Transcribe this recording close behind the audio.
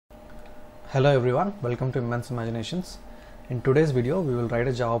Hello everyone, welcome to Immense Imaginations. In today's video, we will write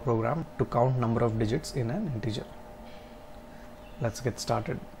a Java program to count number of digits in an integer. Let's get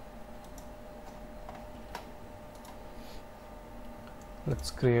started. Let's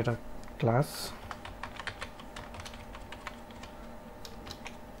create a class.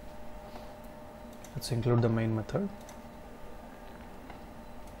 Let's include the main method.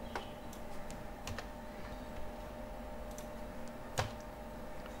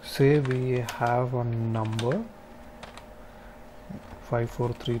 Say we have a number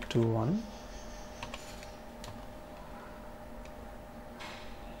 54321.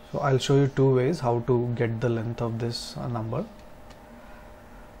 So I'll show you two ways how to get the length of this number.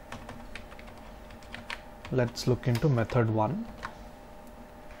 Let's look into method 1.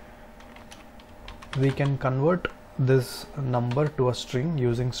 We can convert this number to a string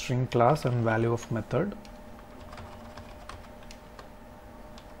using string class and value of method.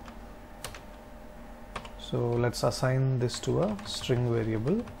 So let's assign this to a string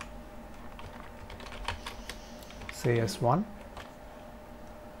variable, say s1.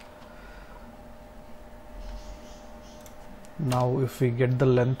 Now if we get the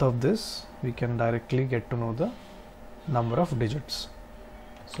length of this, we can directly get to know the number of digits.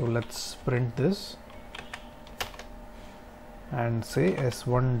 So let's print this and say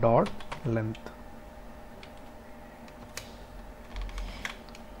s1 dot length.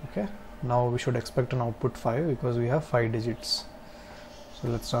 Okay. Now we should expect an output 5 because we have 5 digits. So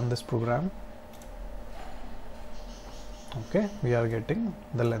let's run this program. Okay, we are getting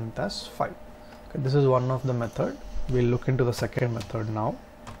the length as 5. Okay, this is one of the method. We'll look into the second method now.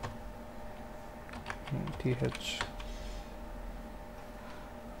 th.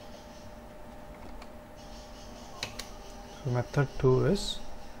 So method 2 is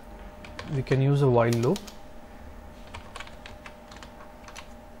we can use a while loop.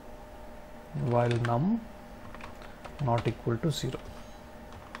 While num not equal to 0.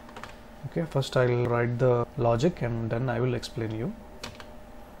 Okay, first I will write the logic and then I will explain you.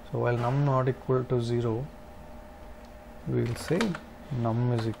 So while num not equal to 0, we will say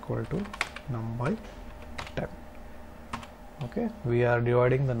num is equal to num by 10. Okay, we are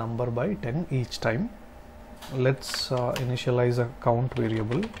dividing the number by 10 each time. Let's initialize a count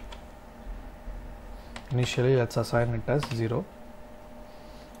variable. Initially let's assign it as 0.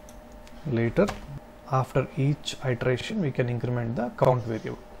 Later, after each iteration, we can increment the count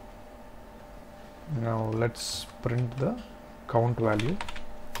variable. Now let's print the count value.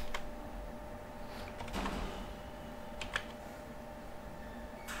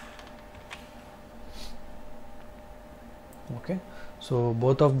 Okay, so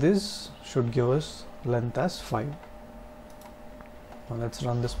both of these should give us length as 5. Now let's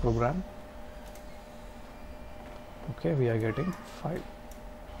run this program. Okay, we are getting 5.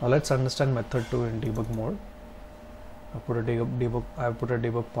 Now let's understand method 2 in debug mode. I have put a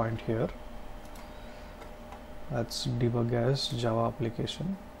debug point here. Let's debug as Java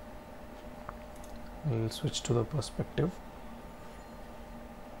application. We'll switch to the perspective.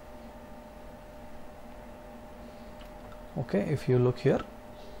 Okay, if you look here,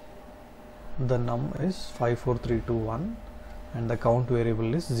 the num is 54321 and the count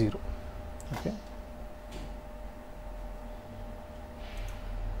variable is 0. Okay.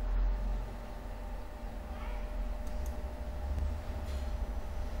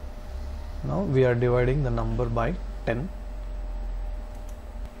 Now we are dividing the number by 10.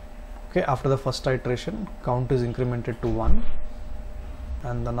 Okay, after the first iteration, count is incremented to 1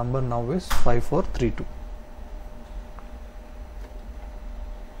 and the number now is 5432.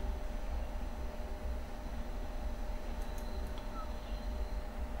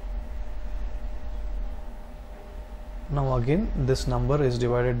 Now again this number is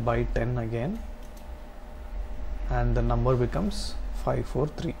divided by 10 again and the number becomes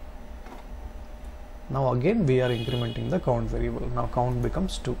 543. Now again we are incrementing the count variable. Now count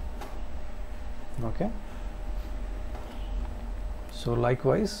becomes 2. Okay. So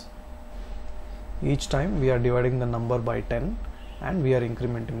likewise, each time we are dividing the number by 10 and we are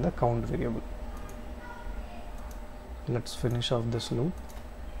incrementing the count variable. Let's finish off this loop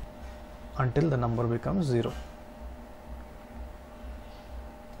until the number becomes 0.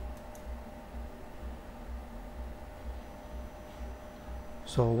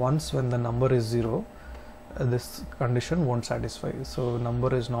 So once when the number is 0, this condition won't satisfy. So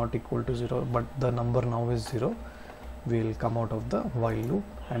number is not equal to 0, but the number now is 0. We will come out of the while loop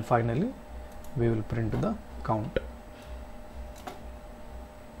and finally we will print the count.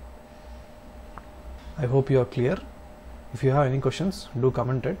 I hope you are clear. If you have any questions, do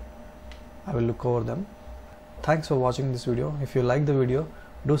comment it. I will look over them. Thanks for watching this video. If you like the video,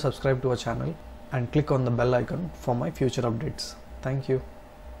 do subscribe to our channel and click on the bell icon for my future updates. Thank you.